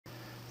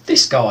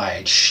This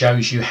guide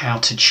shows you how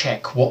to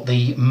check what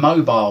the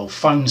mobile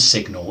phone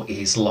signal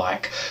is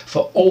like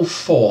for all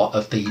 4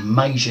 of the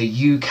major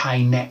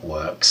UK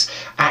networks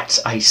at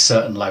a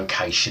certain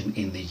location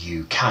in the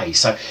UK.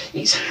 So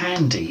it's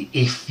handy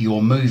if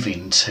you're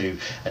moving to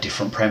a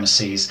different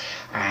premises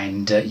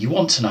and you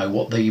want to know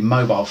what the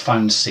mobile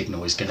phone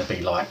signal is going to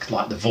be like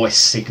the voice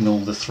signal,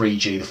 the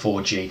 3G, the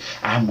 4G,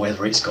 and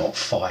whether it's got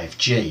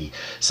 5G.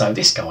 So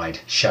this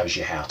guide shows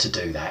you how to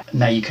do that.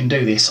 Now you can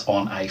do this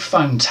on a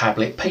phone,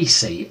 tablet,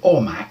 PC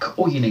or Mac.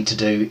 All you need to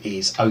do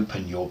is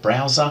open your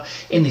browser.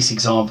 In this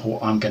example,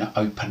 I'm going to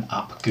open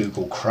up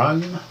Google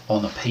Chrome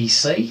on the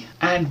PC,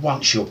 and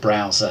once your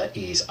browser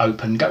is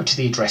open, go to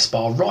the address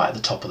bar right at the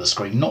top of the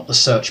screen, not the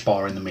search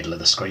bar in the middle of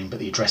the screen, but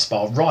the address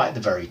bar right at the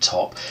very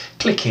top.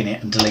 Click in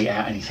it and delete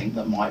out anything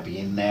that might be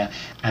in there,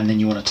 and then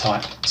you want to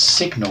type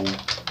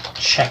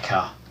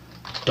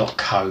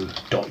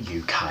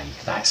signalchecker.co.uk.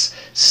 That's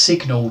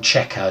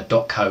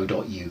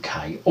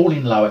signalchecker.co.uk, all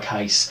in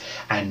lowercase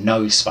and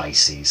no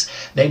spaces.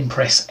 Then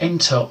press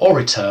enter or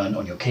return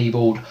on your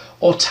keyboard,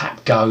 or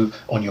tap go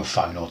on your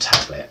phone or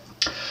tablet.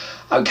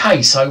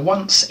 Okay, so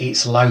once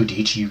it's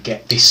loaded, you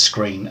get this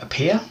screen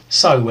appear.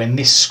 So when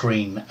this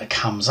screen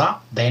comes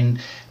up, then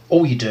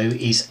all you do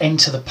is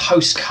enter the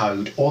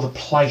postcode or the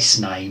place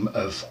name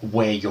of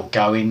where you're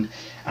going.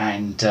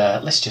 And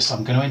I'm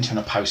going to enter in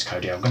a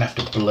postcode here. I'm going to have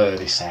to blur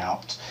this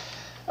out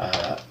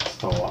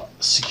for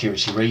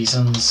security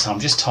reasons. So I'm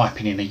just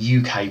typing in a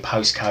UK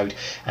postcode,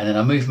 and then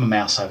I move my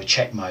mouse over,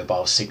 check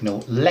mobile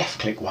signal, left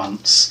click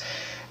once,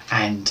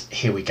 and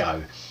here we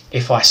go.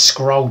 If I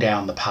scroll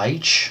down the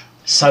page,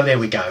 so there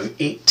we go,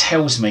 it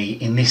tells me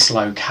in this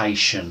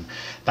location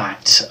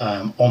that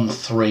on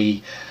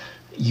 3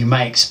 you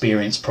may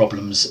experience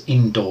problems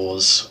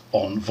indoors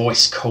on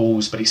voice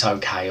calls, but it's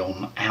okay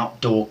on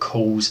outdoor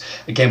calls.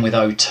 Again, with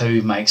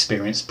O2, may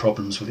experience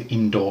problems with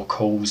indoor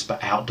calls,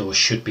 but outdoors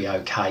should be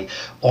okay.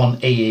 On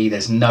EE,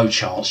 there's no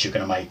chance you're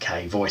going to make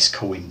a voice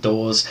call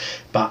indoors,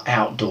 but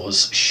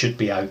outdoors should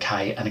be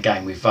okay. And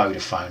again, with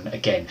Vodafone,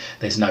 again,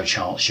 there's no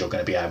chance you're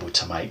going to be able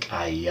to make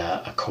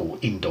a call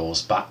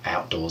indoors, but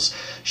outdoors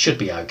should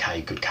be okay,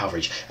 good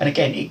coverage. And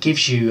again, it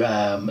gives you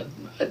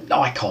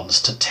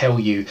icons to tell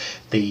you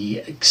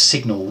the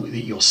signal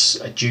that you're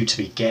due to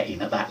be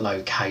getting at that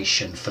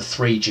location for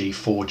 3G,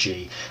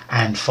 4G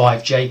and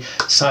 5G.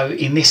 So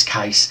in this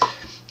case,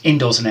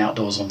 indoors and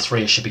outdoors on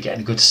 3 I should be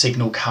getting a good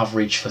signal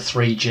coverage for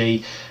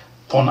 3G.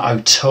 On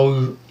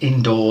O2,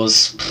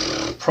 indoors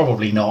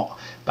probably not,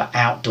 but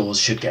outdoors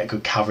should get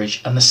good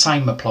coverage, and the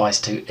same applies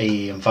to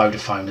EE and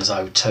Vodafone as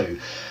O2.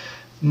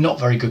 Not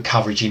very good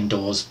coverage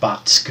indoors,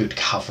 but good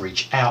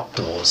coverage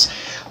outdoors.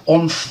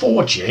 On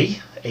 4G,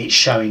 it's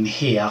showing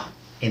here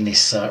in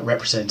this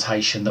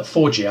representation that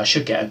 4G I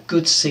should get a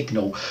good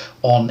signal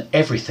on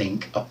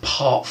everything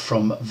apart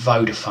from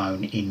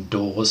Vodafone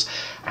indoors,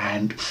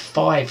 and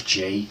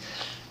 5G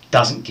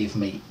doesn't give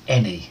me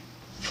any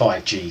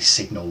 5G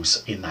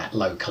signals in that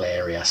local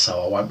area,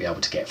 so I won't be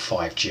able to get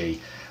 5G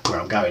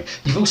where I'm going.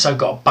 You've also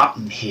got a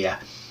button here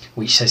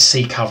which says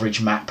see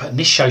coverage map, and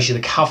this shows you the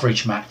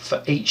coverage map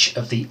for each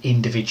of the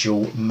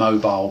individual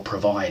mobile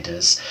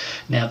providers.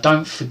 Now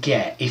don't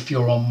forget, if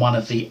you're on one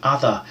of the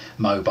other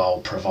mobile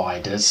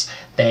providers,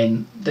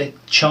 then the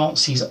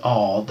chances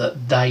are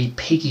that they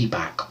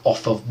piggyback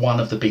off of one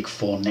of the big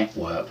 4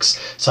 networks.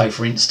 So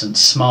for instance,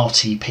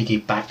 Smarty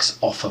piggybacks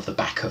off of the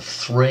back of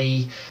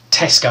 3,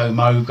 Tesco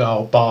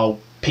Mobile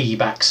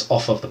piggybacks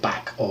off of the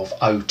back of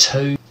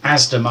O2,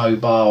 Asda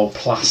Mobile,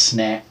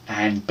 Plusnet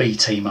and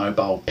BT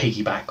Mobile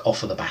piggyback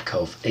off of the back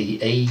of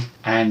EE,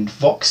 and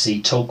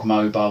Voxy, Talk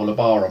Mobile,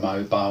 Labara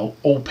Mobile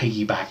all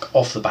piggyback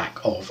off the back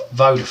of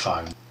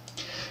Vodafone.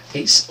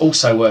 It's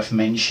also worth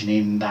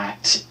mentioning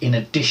that in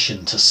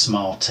addition to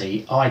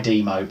Smarty,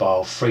 ID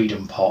Mobile,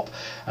 Freedom Pop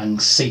and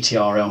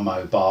CTRL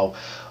Mobile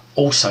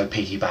also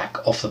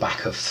piggyback off the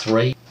back of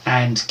 3,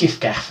 and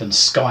giffgaff and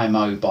Sky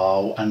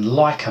Mobile and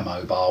Leica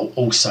Mobile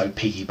also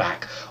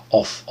piggyback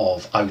off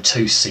of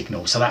O2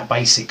 signal. So that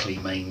basically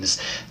means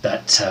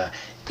that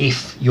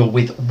if you're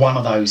with one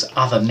of those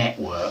other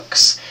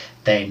networks,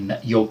 then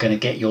you're going to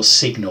get your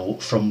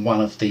signal from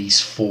one of these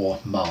 4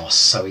 masts,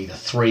 so either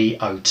 3,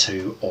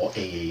 O2 or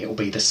EE. It will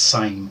be the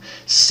same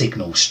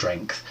signal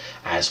strength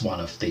as one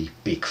of the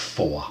big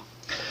 4.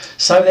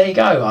 So there you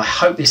go. I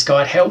hope this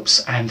guide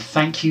helps, and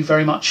thank you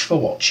very much for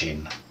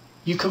watching.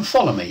 You can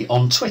follow me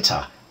on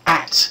Twitter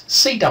at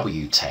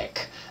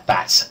CWTech.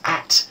 That's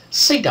at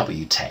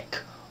CWTech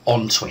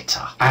on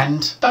Twitter.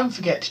 And don't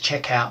forget to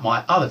check out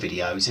my other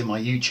videos in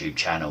my YouTube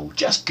channel.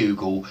 Just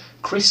Google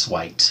Chris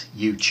Waite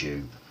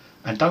YouTube.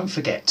 And don't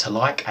forget to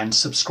like and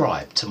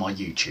subscribe to my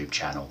YouTube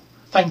channel.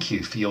 Thank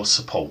you for your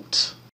support.